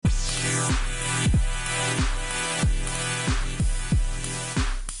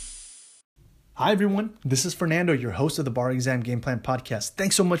Hi everyone, this is Fernando, your host of the Bar Exam Game Plan Podcast.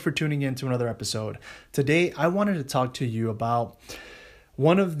 Thanks so much for tuning in to another episode. Today, I wanted to talk to you about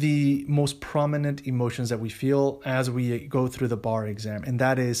one of the most prominent emotions that we feel as we go through the bar exam, and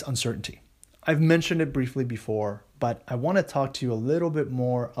that is uncertainty. I've mentioned it briefly before, but I want to talk to you a little bit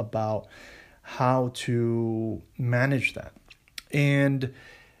more about how to manage that. And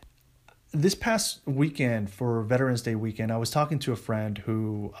this past weekend for Veterans Day weekend, I was talking to a friend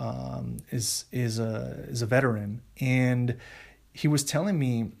who is a veteran, and he was telling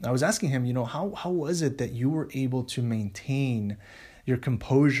me, I was asking him, how was it that you were able to maintain your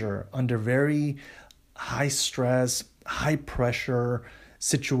composure under very high stress, high pressure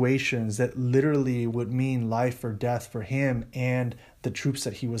situations that literally would mean life or death for him and the troops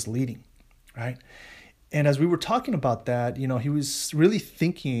that he was leading, right? And as we were talking about that, he was really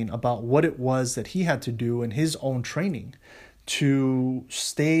thinking about what it was that he had to do in his own training to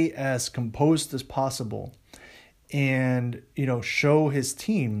stay as composed as possible and, show his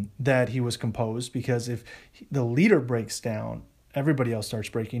team that he was composed, because if the leader breaks down, everybody else starts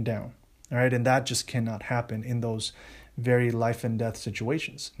breaking down, all right? And that just cannot happen in those very life and death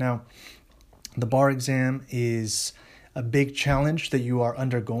situations. Now, the bar exam is a big challenge that you are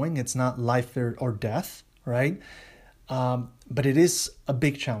undergoing. It's not life or death, right? But it is a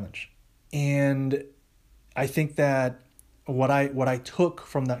big challenge. And I think that what I took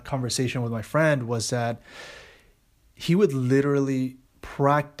from that conversation with my friend was that he would literally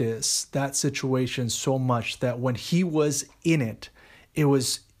practice that situation so much that when he was in it, it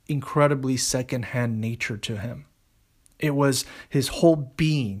was incredibly secondhand nature to him. It was his whole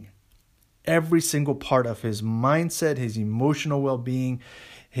being. Every single part of his mindset, his emotional well-being,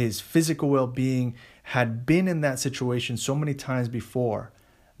 his physical well-being had been in that situation so many times before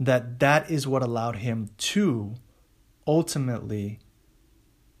that is what allowed him to ultimately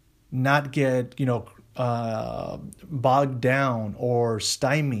not get, bogged down or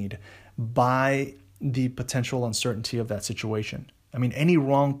stymied by the potential uncertainty of that situation. I mean, any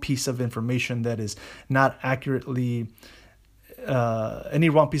wrong piece of information that is not accurately any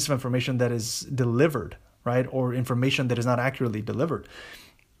wrong piece of information that is delivered, right, or information that is not accurately delivered,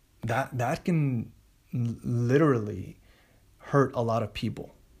 that can literally hurt a lot of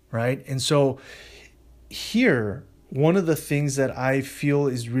people, right? And so here, one of the things that I feel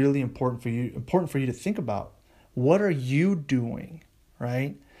is really important for you to think about, what are you doing,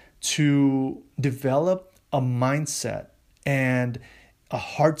 right, to develop a mindset and a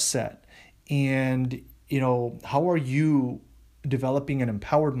heart set, and how are you developing an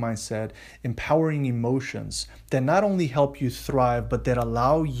empowered mindset, empowering emotions that not only help you thrive, but that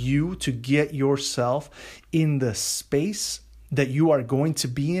allow you to get yourself in the space that you are going to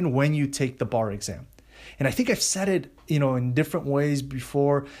be in when you take the bar exam. And I think I've said it, in different ways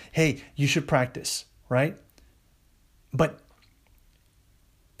before. Hey, you should practice, right? But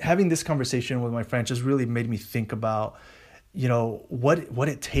having this conversation with my friend just really made me think about, what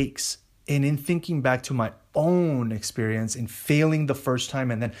it takes. And in thinking back to my own experience in failing the first time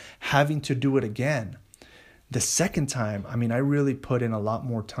and then having to do it again, the second time, I really put in a lot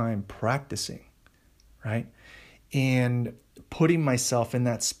more time practicing, right? And putting myself in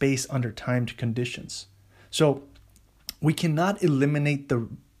that space under timed conditions. So we cannot eliminate the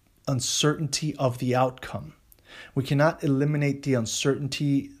uncertainty of the outcome. We cannot eliminate the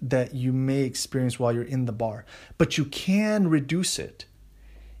uncertainty that you may experience while you're in the bar, but you can reduce it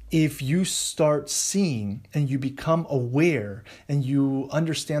if you start seeing and you become aware and you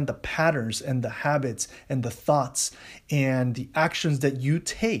understand the patterns and the habits and the thoughts and the actions that you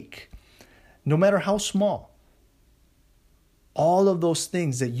take, no matter how small. All of those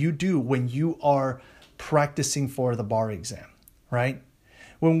things that you do when you are practicing for the bar exam, right?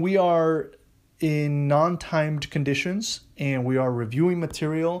 When we are in non-timed conditions and we are reviewing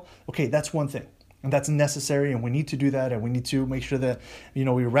material, okay, that's one thing. And that's necessary, and we need to do that, and we need to make sure that, we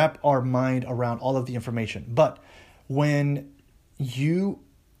wrap our mind around all of the information. But when you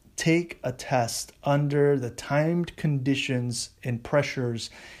take a test under the timed conditions and pressures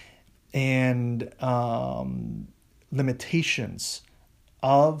and limitations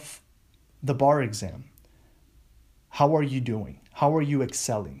of the bar exam, how are you doing? How are you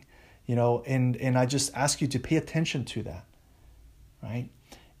excelling? And I just ask you to pay attention to that, right?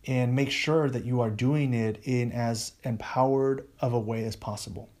 And make sure that you are doing it in as empowered of a way as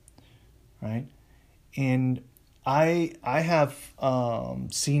possible, right? And I have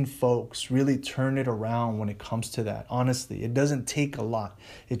seen folks really turn it around when it comes to that. Honestly, it doesn't take a lot.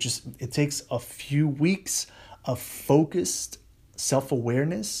 It takes a few weeks of focused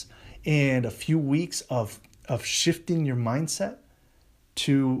self-awareness and a few weeks of shifting your mindset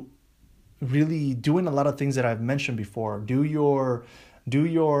to really doing a lot of things that I've mentioned before. Do your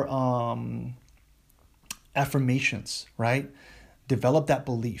affirmations, right? Develop that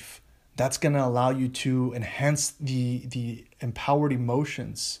belief. That's going to allow you to enhance the empowered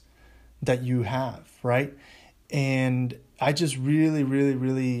emotions that you have, right? And I just really, really,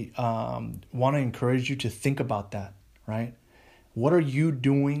 really want to encourage you to think about that, right? What are you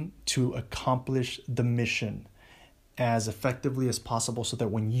doing to accomplish the mission as effectively as possible so that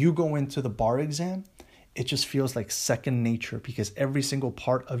when you go into the bar exam, it just feels like second nature, because every single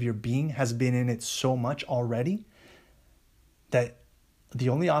part of your being has been in it so much already that the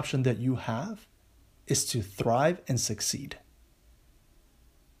only option that you have is to thrive and succeed.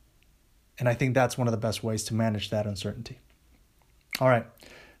 And I think that's one of the best ways to manage that uncertainty. All right,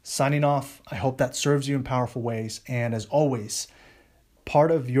 signing off. I hope that serves you in powerful ways. And as always,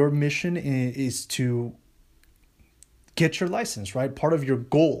 part of your mission is to get your license, right? Part of your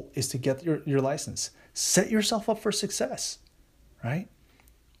goal is to get your license. Set yourself up for success, right?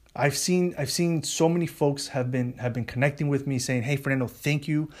 I've seen so many folks have been connecting with me saying, "Hey, Fernando, thank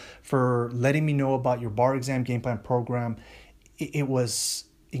you for letting me know about your bar exam game plan program. It was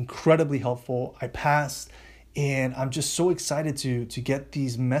incredibly helpful. I passed, and I'm just so excited to get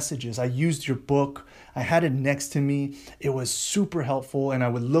these messages. I used your book. I had it next to me. It was super helpful, and I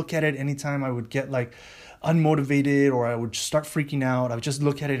would look at it anytime I would get like unmotivated or I would start freaking out. I would just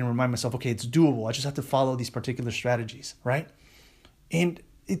look at it and remind myself, okay, it's doable. I just have to follow these particular strategies, right? And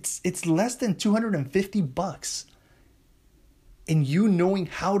it's less than $250. And you knowing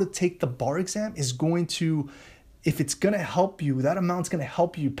how to take the bar exam is going to, if it's going to help you, that amount's going to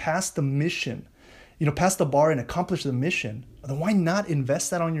help you pass the mission, pass the bar and accomplish the mission, then why not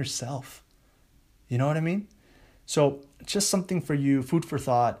invest that on yourself? You know what I mean? So just something for you, food for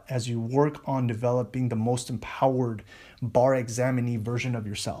thought, as you work on developing the most empowered bar examinee version of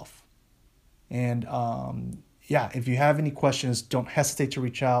yourself. And if you have any questions, don't hesitate to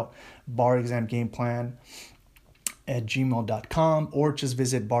reach out, barexamgameplan@gmail.com, or just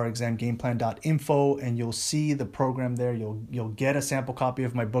visit barexamgameplan.info and you'll see the program there. You'll get a sample copy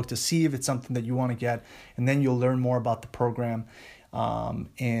of my book to see if it's something that you want to get, and then you'll learn more about the program.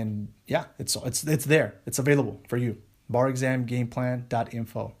 It's there. It's available for you.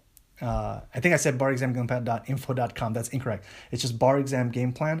 barexamgameplan.info. I think I said barexamgameplan.info.com. That's incorrect. It's just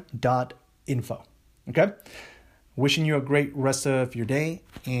barexamgameplan.info. Okay? Wishing you a great rest of your day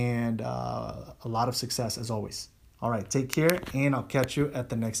and a lot of success as always. All right, take care, and I'll catch you at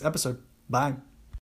the next episode. Bye.